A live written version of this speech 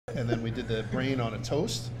And then we did the brain on a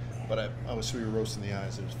toast, but we were roasting the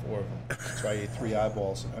eyes. There was 4 of them. So I ate 3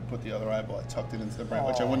 eyeballs, and I put the other eyeball, I tucked it into the brain,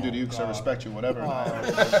 which I wouldn't do to you because I respect you, whatever.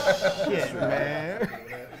 Shit, man.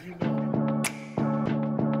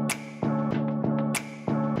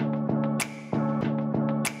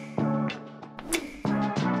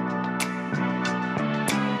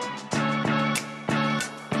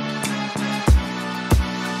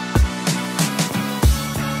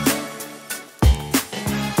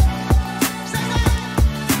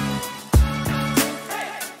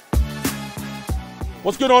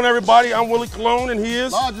 What's good on, everybody? I'm Willie Cologne, and he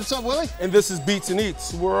is... Lodge, what's up, Willie? And this is Beatz and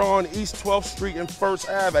Eatz. We're on East 12th Street and 1st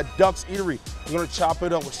Ave at Duck's Eatery. We're gonna chop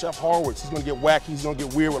it up with Chef Horowitz. He's gonna get wacky, he's gonna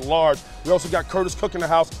get weird with Large. We also got Curtis Cook in the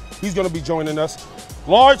house. He's gonna be joining us.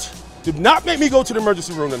 Large, do not make me go to the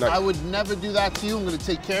emergency room tonight. I would never do that to you. I'm gonna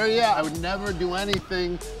take care of you. I would never do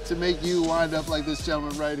anything to make you wind up like this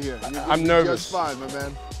gentleman right here. I'm nervous. Just fine, my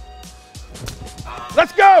man.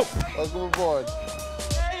 Let's go! Welcome aboard.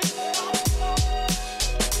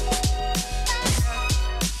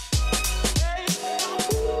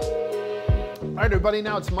 All right, everybody,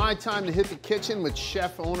 now it's my time to hit the kitchen with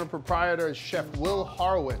chef, owner, proprietor, Chef Will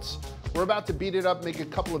Horowitz. We're about to beat it up, make a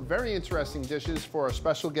couple of very interesting dishes for our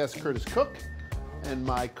special guest, Curtis Cook, and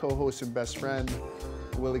my co-host and best friend,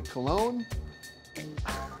 Willie Cologne.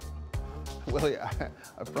 Willie,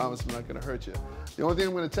 I promise I'm not gonna hurt you. The only thing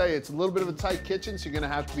I'm gonna tell you, it's a little bit of a tight kitchen, so you're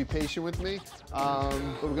gonna have to be patient with me.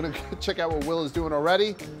 But we're gonna check out what Will is doing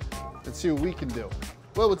already and see what we can do.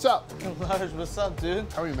 Will, what's up? Large, what's up,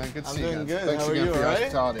 dude? How are you, man? Good to see you I'm doing again. good. Thanks How are again you, for your all right?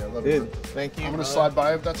 hospitality. I love it. Dude, thank you. I'm gonna slide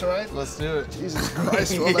by if that's all right. Let's do it. Jesus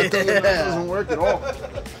Christ, well, that doesn't work at all.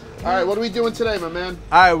 All right, what are we doing today, my man?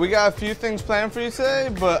 All right, we got a few things planned for you today,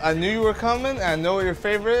 but I knew you were coming, and I know what your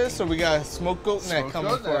favorite is, so we got a smoked goat neck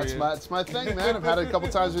coming for you. That's my thing, man. I've had it a couple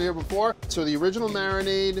times here before. So the original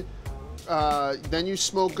marinade, then you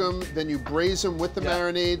smoke them, then you braise them with the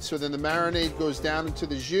marinade, so then the marinade goes down into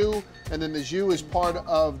the jus, and then the jus is part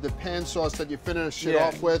of the pan sauce that you finish it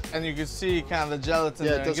off with. And you can see kind of the gelatin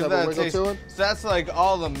there. Yeah, it does Give have a that wiggle taste. to it. So that's like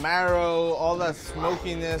all the marrow, all that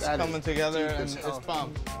smokiness coming together, and it's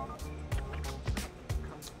bomb.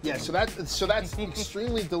 Yeah, so that's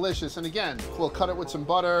extremely delicious. And again, we'll cut it with some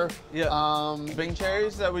butter. Yeah. Bing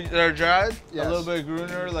cherries that are dried. Yes. A little bit of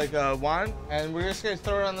Gruner, like wine, and we're just gonna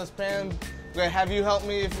throw it on this pan. We're gonna have you help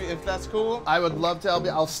me if that's cool. I would love to help you.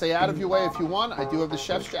 I'll stay out of your way if you want. I do have the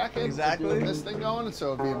chef's jacket. Exactly. I do have this thing going,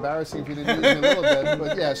 so it'd be embarrassing if you didn't use me a little bit.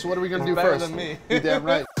 But yeah, so what are we gonna do better first? than me. You're damn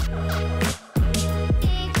right.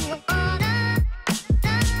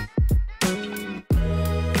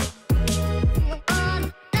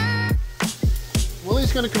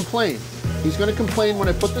 Willie's gonna complain. He's gonna complain when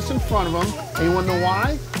I put this in front of him. And you wanna know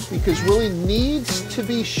why? Because Willie needs to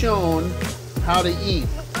be shown how to eat.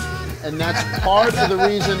 And that's part of the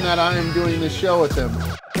reason that I am doing this show with him.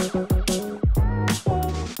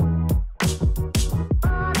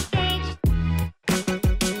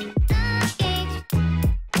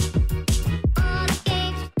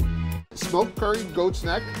 Smoked curried goat's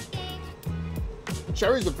neck.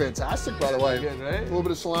 Cherries are fantastic, by the way. Good, right? A little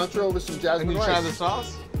bit of cilantro with some jasmine And you rice. try the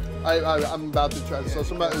sauce? I'm about to try the sauce.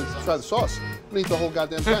 I'm about to try the sauce. I'm gonna eat the whole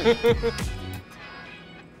goddamn thing.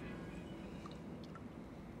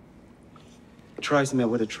 Trice met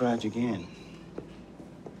with a tragic end.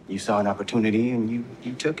 You saw an opportunity and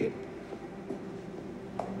you took it.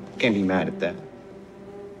 Can't be mad at that.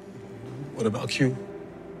 What about Q?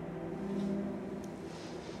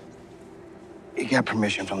 He got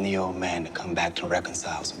permission from the old man to come back to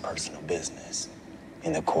reconcile some personal business.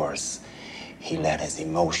 And of course, he let his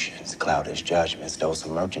emotions cloud his judgment, stole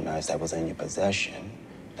some merchandise that was in your possession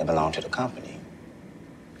that belonged to the company.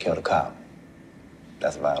 Killed a cop.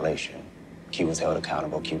 That's a violation. Q was held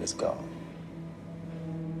accountable, Q was gone.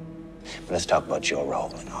 But let's talk about your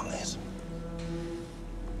role in all this.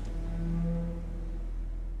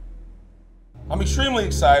 I'm extremely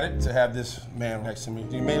excited to have this man next to me.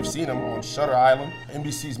 You may have seen him on Shutter Island,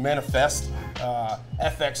 NBC's Manifest,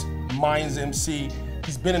 FX Minds MC.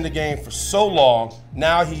 He's been in the game for so long.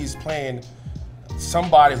 Now he's playing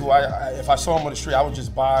somebody who if I saw him on the street, I would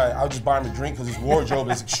just buy him a drink because his wardrobe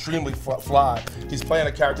is extremely fly. He's playing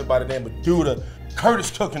a character by the name of Duda.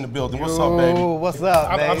 Curtis Cook in the building. What's up, baby? Ooh, what's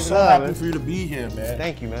up, baby? I'm so happy for you to be here, man.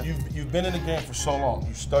 Thank you, man. You've been in the game for so long.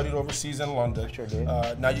 You studied overseas in London. I sure did.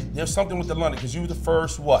 Now, there's something with the London, because you were the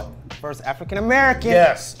first what? First African-American.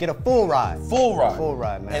 Yes. Get a full ride. Full ride. Full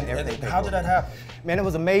ride, man. And how did that happen? Man, it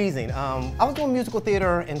was amazing. I was doing musical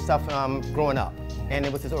theater and stuff growing up. And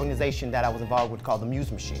it was this organization that I was involved with called the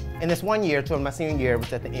Muse Machine. And this one year, toward my senior year,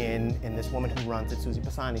 was at the end, and this woman who runs it, Susie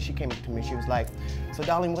Pisani, she came up to me, she was like, so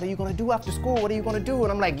darling, what are you gonna do after school? What are you gonna do?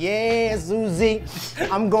 And I'm like, yeah, Susie,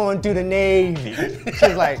 I'm going to the Navy. She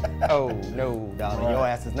was like, oh, no, darling, your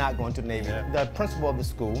ass is not going to the Navy. Yeah. The principal of the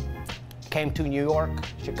school came to New York,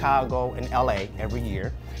 Chicago, and LA every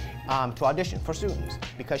year to audition for students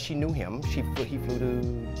because she knew him. He flew to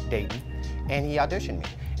Dayton, and he auditioned me.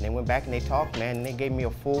 And they went back and they talked, man, and they gave me a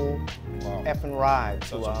full effing ride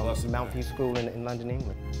to Mount View School in London,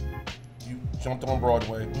 England. You jumped on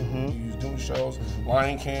Broadway. You was doing shows,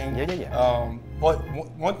 Lion King. Yeah. But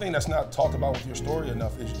one thing that's not talked about with your story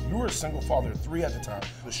enough is you were a single father of 3 at the time.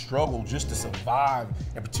 The struggle just to survive,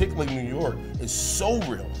 and particularly New York, is so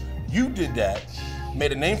real. You did that,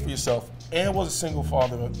 made a name for yourself, and was a single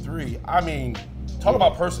father of 3. I mean, talk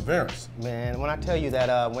about perseverance. Man, when I tell you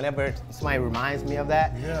that whenever somebody reminds me of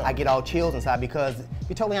that, I get all chills inside because, to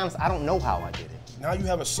be totally honest, I don't know how I did it. Now you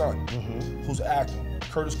have a son who's acting,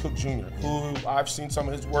 Curtis Cook Jr., who I've seen some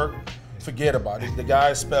of his work. Forget about it. The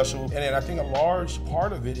guy is special. And then I think a large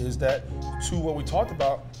part of it is that, to what we talked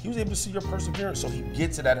about, he was able to see your perseverance, so he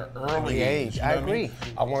gets it at an early age. You know I agree.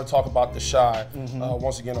 agree. I want to talk about The Shy.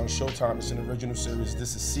 Once again on Showtime. It's an original series.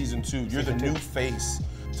 This is season 2. You're the new face.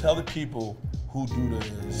 Tell the people who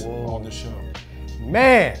Duda is on the show.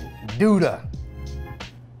 Man, Duda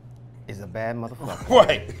is a bad motherfucker.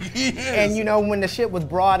 Right, he is. And you know, when the shit was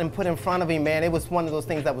brought and put in front of him, man, it was one of those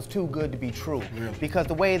things that was too good to be true. Really? Because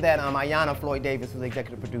the way that Ayanna Floyd Davis was the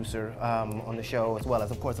executive producer on the show, as well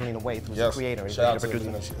as, of course, Alina Waithe, who's the creator. Shout out to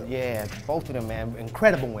producer. Yeah, both of them, man,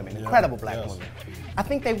 incredible women, incredible black women. I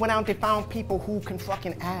think they went out and they found people who can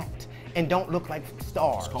fucking act and don't look like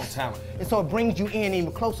stars. It's called talent. And so it brings you in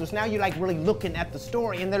even closer. So now you're like really looking at the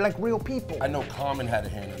story and they're like real people. I know Common had a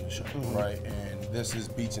hand in the show, right? And this is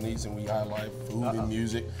Beatz and Eatz, and we highlight food and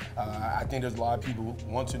music. I think there's a lot of people who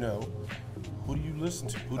want to know, who do you listen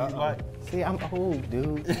to? Who do you like? See, I'm old,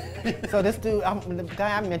 dude. So this dude, the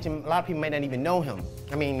guy I mentioned, a lot of people may not even know him.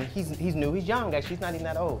 I mean, he's new, he's young actually, he's not even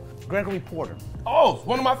that old. Gregory Porter. Oh,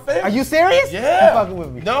 one of my favorites. Are you serious? Yeah. You're fucking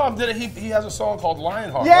with me. No, he has a song called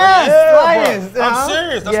Lionheart. Yes, right? Lions. I'm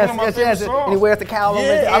serious. That's one of my favorite songs. And he wears the cowl over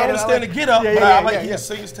his head. I don't understand the get up, but I like he can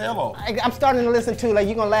sing his tail off. I'm starting to listen to, like,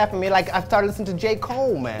 you're gonna laugh at me, like I started listening to J.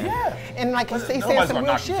 Cole, man. Yeah. And like he's saying some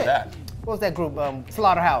real shit. What was that group?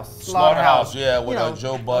 Slaughterhouse. Slaughterhouse, yeah, with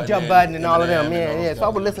Joe Budden. Joe Budden and all of them, yeah. So I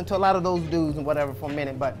would listen to a lot of those dudes and whatever for a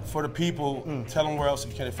minute, but. For the people, tell them where else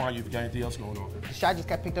you can find you if you got anything else going on. The Shy just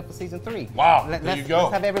got picked up for season 3. Wow, there you go.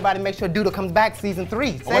 Let's have everybody make sure Duda comes back season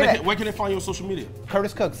 3. Where can they find you on social media?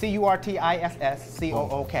 Curtis Cook,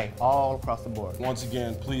 CURTISSCOOK, all across the board. Once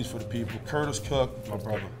again, please, for the people, Curtis Cook, my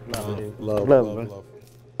brother. Love.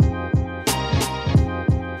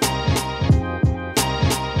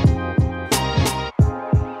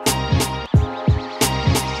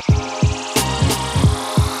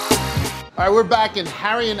 All right, we're back in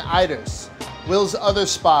Harry and Ida's, Will's other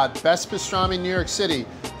spot, Best Pastrami, New York City.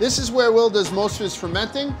 This is where Will does most of his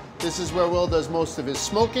fermenting. This is where Will does most of his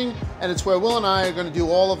smoking. And it's where Will and I are gonna do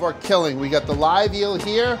all of our killing. We got the live eel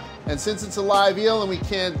here, and since it's a live eel and we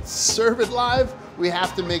can't serve it live, we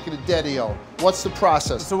have to make it a dead eel. What's the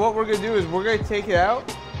process? So what we're gonna do is we're gonna take it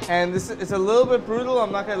out, and it's a little bit brutal,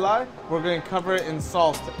 I'm not gonna lie. We're gonna cover it in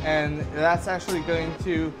salt, and that's actually going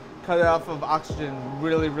to cut it off of oxygen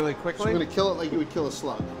really, really quickly. So we're gonna kill it like you would kill a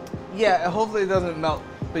slug. Yeah, hopefully it doesn't melt,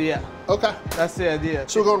 but yeah. Okay. That's the idea.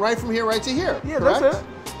 So we're going right from here right to here, yeah, correct? That's it.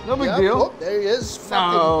 No big deal. Oh, there he is.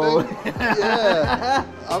 No. Yeah.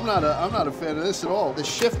 I'm not a fan of this at all. The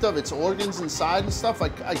shift of its organs inside and stuff, I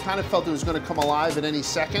kind of felt it was gonna come alive at any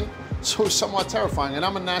second. So it was somewhat terrifying. And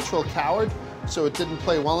I'm a natural coward, so it didn't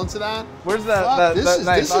play well into that. Where's that This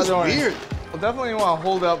knife? is weird. We'll definitely want to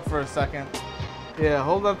hold up for a second. Yeah,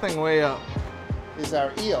 hold that thing way up. Is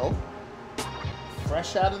our eel,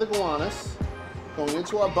 fresh out of the goannas, going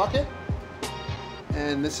into our bucket.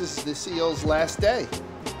 And this is this eel's last day.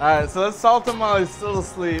 All right, so let's salt him while he's still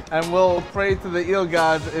asleep, and we'll pray to the eel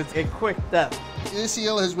gods. It's a quick death. This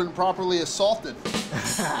eel has been properly assaulted.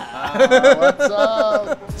 What's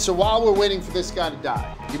up? So while we're waiting for this guy to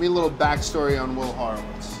die, give me a little backstory on Will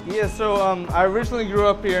Horowitz. Yeah, so I originally grew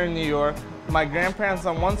up here in New York. My grandparents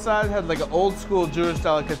on one side had like an old school Jewish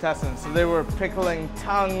delicatessen. So they were pickling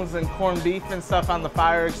tongues and corned beef and stuff on the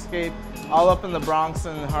fire escape. all up in the Bronx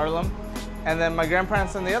and Harlem. And then my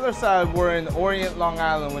grandparents on the other side were in Orient, Long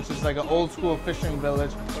Island, which is like an old school fishing village.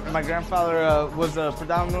 My grandfather was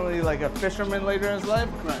predominantly like a fisherman later in his life.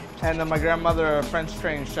 Right. And then my grandmother, a French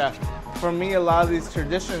trained chef. For me, a lot of these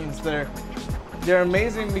traditions, they're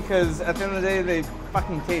amazing because at the end of the day, they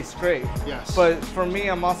fucking taste great. Yes. But for me,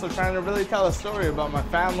 I'm also trying to really tell a story about my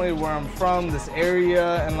family, where I'm from, this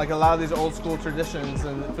area, and like a lot of these old school traditions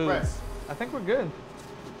and foods. Right. I think we're good.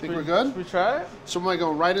 Think we're good? Should we try it? So am I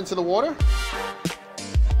going right into the water?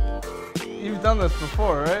 You've done this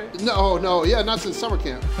before, right? No, yeah, not since summer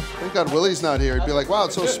camp. Thank God Willie's not here. He'd be like, wow,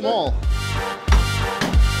 it's so small.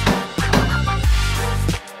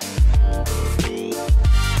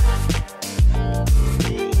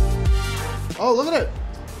 Oh, look at it.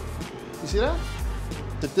 You see that?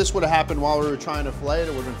 If this would have happened while we were trying to fillet it,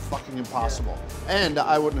 it would have been fucking impossible. Yeah. And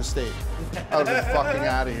I wouldn't have stayed. I would have been fucking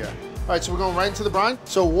out of here. All right, so we're going right into the brine.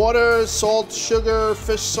 So water, salt, sugar,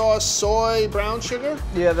 fish sauce, soy, brown sugar.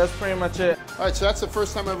 Yeah, that's pretty much it. All right, so that's the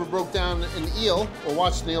first time I ever broke down an eel or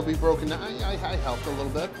watched an eel be broken down. I helped a little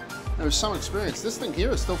bit. There was some experience. This thing here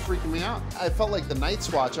is still freaking me out. I felt like the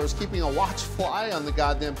Night's Watch. I was keeping a watch fly on the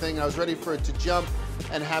goddamn thing. I was ready for it to jump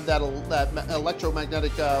and have that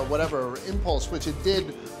electromagnetic whatever impulse, which it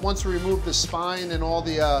did once we removed the spine and all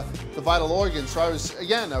the vital organs. So I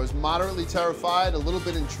was moderately terrified, a little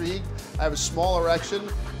bit intrigued. I have a small erection,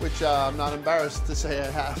 which I'm not embarrassed to say I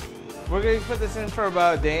have. We're going to put this in for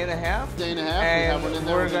about a day and a half. Day and a half. And we have one in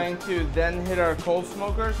there. we're going to then hit our cold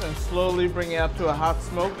smokers and slowly bring it up to a hot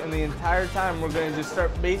smoke. And the entire time we're going to just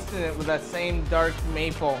start basting it with that same dark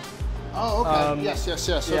maple. Oh, okay. Yes.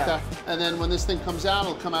 Yeah. Okay. And then when this thing comes out,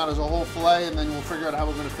 it'll come out as a whole fillet, and then we'll figure out how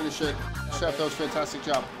we're going to finish it. Chef, that was a fantastic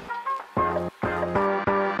job.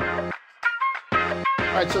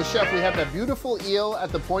 All right, so Chef, we have that beautiful eel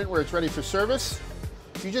at the point where it's ready for service.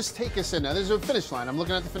 You just take us in now. There's a finish line. I'm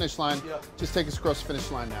looking at the finish line. Yep. Just take us across the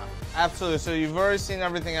finish line now. Absolutely. So you've already seen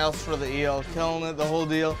everything else for the eel, killing it, the whole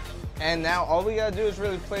deal. And now all we got to do is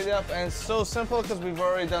really plate it up. And it's so simple because we've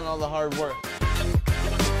already done all the hard work.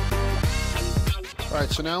 All right,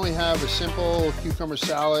 so now we have a simple cucumber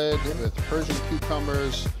salad with Persian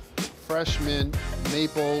cucumbers, fresh mint,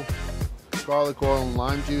 maple, garlic oil, and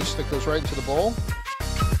lime juice that goes right into the bowl.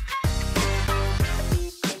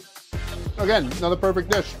 Again, another perfect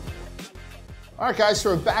dish. All right, guys,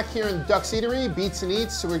 so we're back here in Duck's Eatery, Beatz and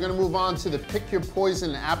Eatz. So we're gonna move on to the Pick Your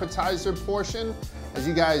Poison appetizer portion. As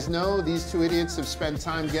you guys know, these two idiots have spent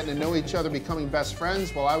time getting to know each other, becoming best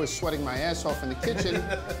friends, while I was sweating my ass off in the kitchen,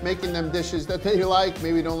 making them dishes that they like,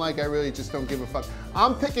 maybe don't like, I really just don't give a fuck.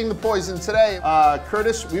 I'm picking the poison today.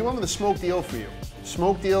 Curtis, we went with a smoked eel for you.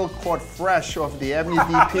 Smoked eel caught fresh off the Avenue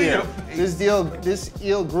D Pier. This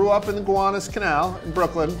eel grew up in the Gowanus Canal in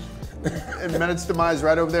Brooklyn and met its demise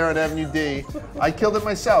right over there on Avenue D. I killed it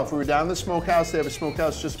myself. We were down in the smokehouse. They have a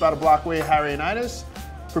smokehouse just about a block away, Harry and Ida's.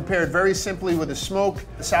 Prepared very simply with a smoke,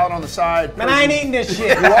 the salad on the side. Man, I ain't eating this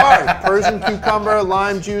shit. You are. Persian cucumber,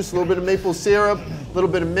 lime juice, a little bit of maple syrup, a little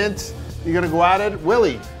bit of mint. You're gonna go at it.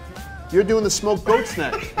 Willie, you're doing the smoked goat's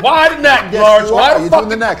neck. Why the neck, Yes, Large? you Why are. the You're fuck? doing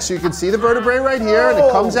the neck, so you can see the vertebrae right here, and it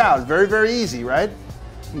comes out. Very, very easy, right?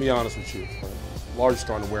 Let me be honest with you. Large is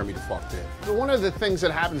starting to wear me the fuck thin. One of the things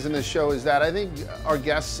that happens in this show is that I think our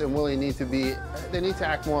guests and Willie need to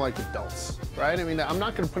act more like adults, right? I mean, I'm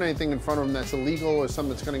not gonna put anything in front of them that's illegal or something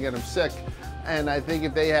that's gonna get them sick. And I think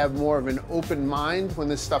if they have more of an open mind when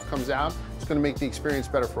this stuff comes out, it's gonna make the experience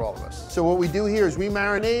better for all of us. So what we do here is we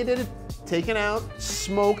marinate it, taken out,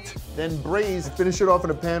 smoked, then braised. Finish it off in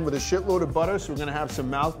a pan with a shitload of butter, so we're gonna have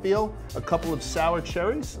some mouthfeel, a couple of sour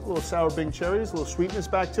cherries, a little sour Bing cherries, a little sweetness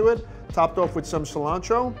back to it, topped off with some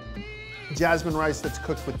cilantro, jasmine rice that's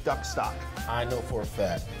cooked with duck stock. I know for a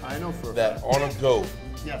fact That on a goat,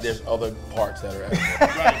 Yes. there's other parts that are edible.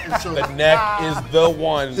 Right, and so The neck is the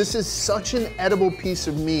one. this is such an edible piece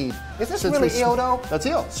of meat. Is this Since really we- eel, though? That's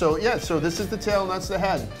eel. So yeah, so this is the tail and that's the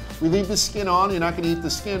head. We leave the skin on, you're not gonna eat the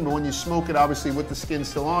skin, but when you smoke it, obviously with the skin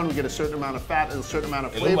still on, we get a certain amount of fat and a certain amount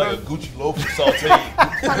of It flavor. looks like a Gucci loaf of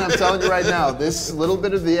sauteed. And I'm telling you right now, this little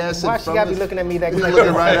bit of the acid Why from she gotta this- be looking at me that He's quick?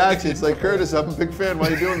 looking right at you. It's like, Curtis, I'm a big fan. Why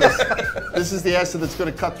are you doing this? This is the acid that's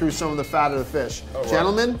gonna cut through some of the fat of the fish. right.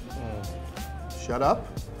 Gentlemen, shut up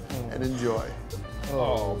and enjoy.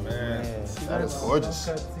 Oh, man. That is gorgeous.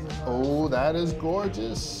 Oh, that is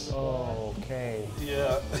gorgeous. Okay.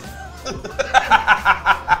 Yeah.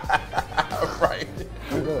 Right.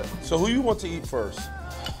 I'm good. So who you want to eat first?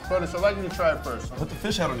 Curtis, I'd like you to try it first. Put the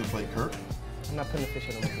fish out on your plate, Kurt. I'm not putting the fish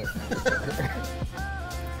in my plate.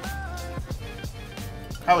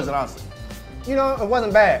 How was it, honestly? You know, it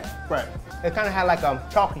wasn't bad. Right. It kind of had like a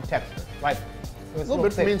chalky texture. Like, A little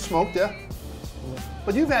bit for me and smoked, yeah.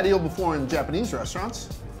 But you've had eel before in Japanese restaurants.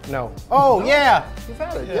 No. Oh, yeah. You've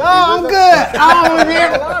had it. Oh, I'm good. I've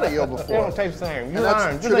had a lot of eel It before. don't taste the same. And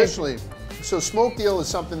that's traditionally. So smoked eel is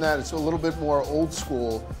something that it's a little bit more old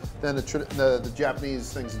school than the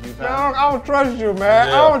Japanese things that you've had. I don't trust you, man.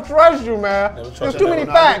 Yeah. I don't trust you, man. There's too many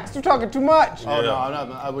facts. You're talking too much. Oh no,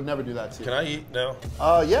 I would never do that to you. Can I eat now?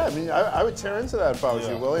 Yeah, I mean, I would tear into that if I was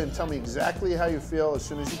you, Yeah. Willie, and tell me exactly how you feel as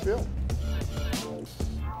soon as you feel.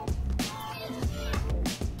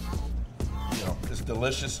 You know, it's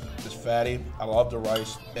delicious. It's fatty. I love the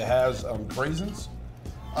rice. It has raisins.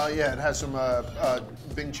 Yeah, it has some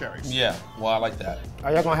Bing cherries. Yeah, well, I like that.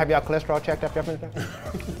 Are y'all gonna have y'all cholesterol checked after y'all finish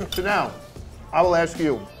that? So now, I will ask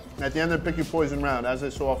you, at the end of the Pick Your Poison round, as I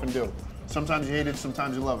so often do, sometimes you hate it,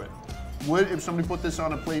 sometimes you love it. If somebody put this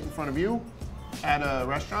on a plate in front of you at a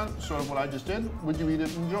restaurant, sort of what I just did, would you eat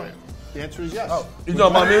it and enjoy it? The answer is yes. Oh, you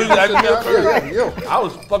talking about me? Yeah, you. I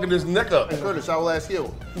was fucking this neck up. Curtis, I will ask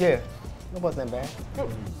you. Yeah. It wasn't bad.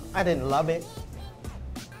 I didn't love it,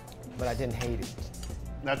 but I didn't hate it.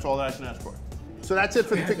 That's all that I can ask for. So that's it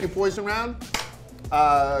for the Pick Your Poison round.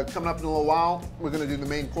 Coming up in a little while, we're going to do the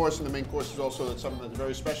main course, and the main course is also something that's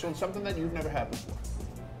very special and something that you've never had before.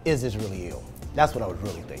 Is this really ill? That's what I was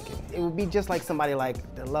really thinking. It would be just like somebody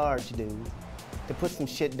like the large dude to put some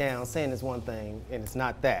shit down saying it's one thing and it's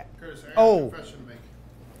not that. Curtis, I have Oh. a confession to make.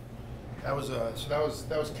 That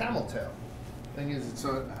was camel tail. Thing is, it's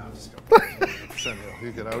on. I'm just going.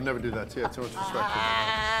 You're good. I would never do that to you. Too much respect for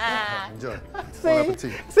you. Enjoy. Bon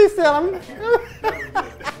appetit. See, Salem.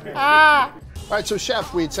 All right, so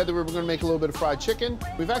Chef, we had said that we were going to make a little bit of fried chicken.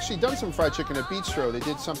 We've actually done some fried chicken at Bistro. They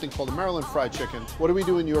did something called the Maryland fried chicken. What do we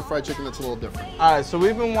do in your fried chicken that's a little different? All right, so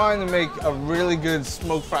we've been wanting to make a really good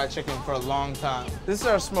smoked fried chicken for a long time. This is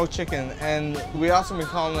our smoked chicken, and we also been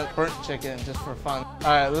calling it burnt chicken just for fun. All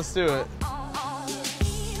right, let's do it.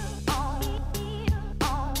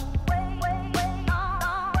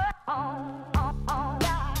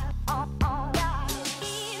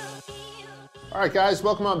 All right, guys,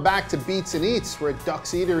 welcome on back to Beatz and Eatz. We're at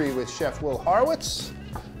Duck's Eatery with Chef Will Horowitz,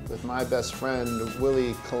 with my best friend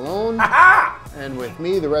Willie Colon, and with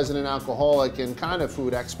me, the resident alcoholic and kind of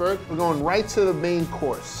food expert. We're going right to the main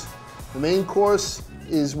course. The main course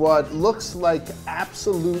is what looks like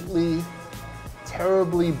absolutely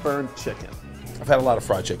terribly burnt chicken. I've had a lot of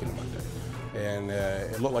fried chicken in my day, and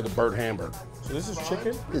it looked like a burnt hamburger. So this is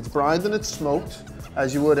chicken? It's brined and it's smoked,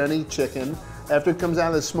 as you would any chicken. After it comes out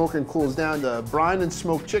of the smoke and cools down, the brine and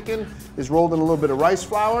smoked chicken is rolled in a little bit of rice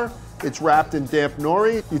flour. It's wrapped in damp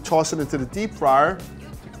nori. You toss it into the deep fryer,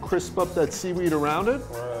 crisp up that seaweed around it,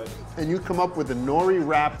 and you come up with a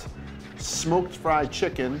nori-wrapped smoked fried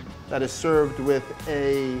chicken that is served with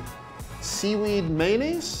a seaweed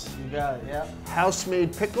mayonnaise, You got it, yeah.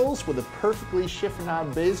 house-made pickles with a perfectly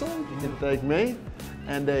chiffonade basil, you can thank me,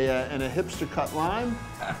 and a hipster cut lime.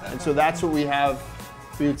 And so that's what we have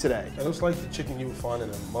for you today. It looks like the chicken you would find in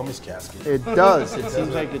a mummy's casket. It does. It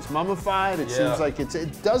seems like it's mummified. It seems like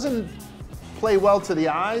it doesn't play well to the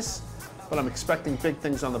eyes, but I'm expecting big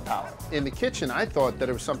things on the palate. In the kitchen, I thought that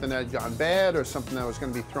it was something that had gone bad or something that was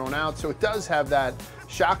going to be thrown out. So it does have that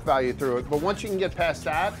shock value through it. But once you can get past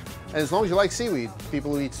that, and as long as you like seaweed,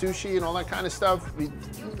 people who eat sushi and all that kind of stuff,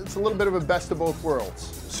 it's a little bit of a best of both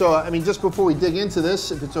worlds. So, I mean, just before we dig into this,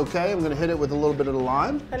 if it's okay, I'm going to hit it with a little bit of the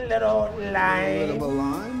lime. A little lime. A little bit of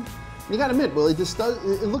lime. You got to admit, Willie,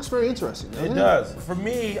 it looks very interesting, doesn't it? It does. For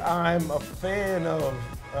me, I'm a fan of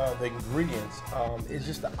the ingredients. It's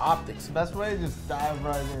just the optics. Best way, just dive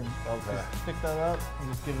right in. Okay. Just pick that up and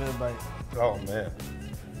just give it a bite. Oh, man.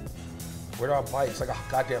 Where do I bite? It's like a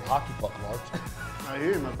goddamn hockey puck, Large. I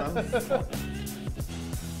hear you, my friend.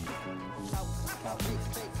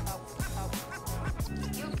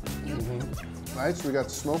 All right, so we got the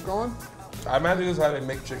smoke going. I imagine this is how they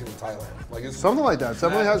make chicken in Thailand. Like it's Something like that.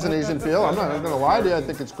 Definitely has an Asian feel. I'm not gonna lie to you. I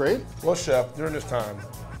think it's great. Well, Chef, during this time,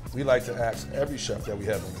 we like to ask every chef that we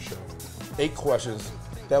have on the show 8 questions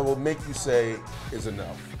that will make you say is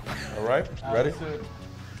enough. All right? Ready?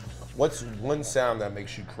 What's one sound that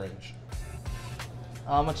makes you cringe?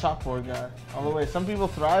 I'm a chalkboard guy, all the way. Some people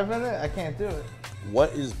thrive in it, I can't do it.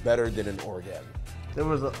 What is better than an orgasm? There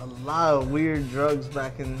was a lot of weird drugs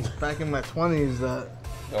back in my 20s that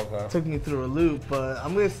Okay. took me through a loop, but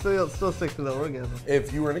I'm gonna still stick to the orgasm.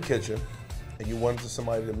 If you were in the kitchen and you wanted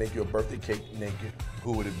somebody to make you a birthday cake naked,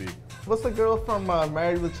 who would it be? What's the girl from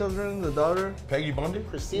Married with Children, the daughter? Peggy Bundy?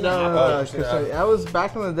 Christina. No, Christina. that was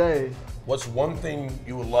back in the day. What's one thing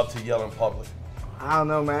you would love to yell in public? I don't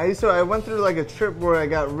know, man. I went through like a trip where I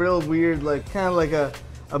got real weird, like kind of like a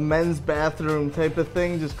a men's bathroom type of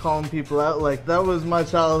thing, just calling people out. Like, that was my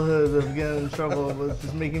childhood of getting in trouble, was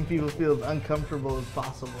just making people feel as uncomfortable as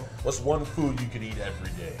possible. What's one food you could eat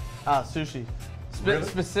every day? Sushi. Really?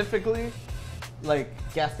 Specifically, like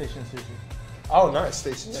gas station sushi. Oh, nice.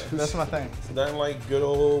 Station two. That's my thing. Nothing like good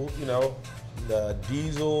old, you know, the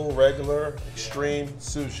diesel, regular, extreme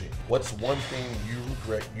sushi. What's one thing you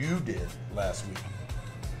regret you did last week?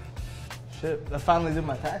 Shit, I finally did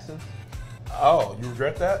my taxes. Oh, you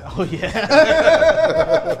regret that? Oh yeah.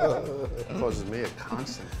 Causes me a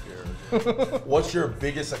constant fear. What's your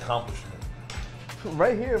biggest accomplishment?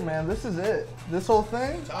 Right here, man. This is it. This whole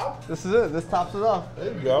thing. Top? This is it. This tops it off.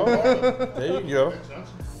 There you go. There you go.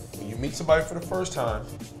 When you meet somebody for the first time,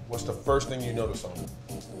 what's the first thing you notice on them?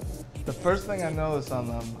 The first thing I noticed on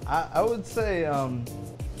them, I would say, I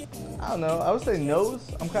don't know. I would say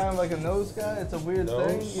nose. I'm kind of like a nose guy. It's a weird Nose?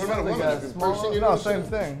 thing. What about a like woman? a The small, first thing you no, notice? same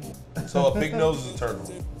thing. So a big nose is a turn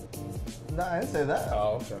on. No, I didn't say that.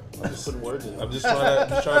 Oh, okay. I'm just Putting words in. I'm just trying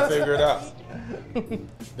to figure it out.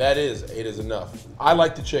 That is 8 is enough. I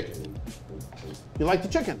like the chicken. You like the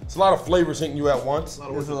chicken? It's a lot of flavors hitting you at once.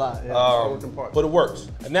 There's a lot. Yeah. Working parts. But it works.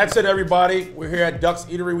 And that's it, everybody. We're here at Duck's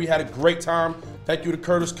Eatery. We had a great time. Thank you to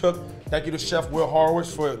Curtis Cook. Thank you to Chef Will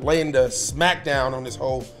Horowitz for laying the smackdown on this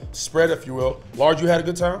whole spread, if you will. Lard, you had a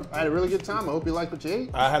good time? I had a really good time. I hope you like what you ate.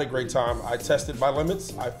 I had a great time. I tested my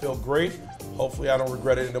limits. I feel great. Hopefully I don't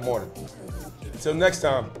regret it in the morning. Until next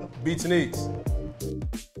time, Beatz and Eatz.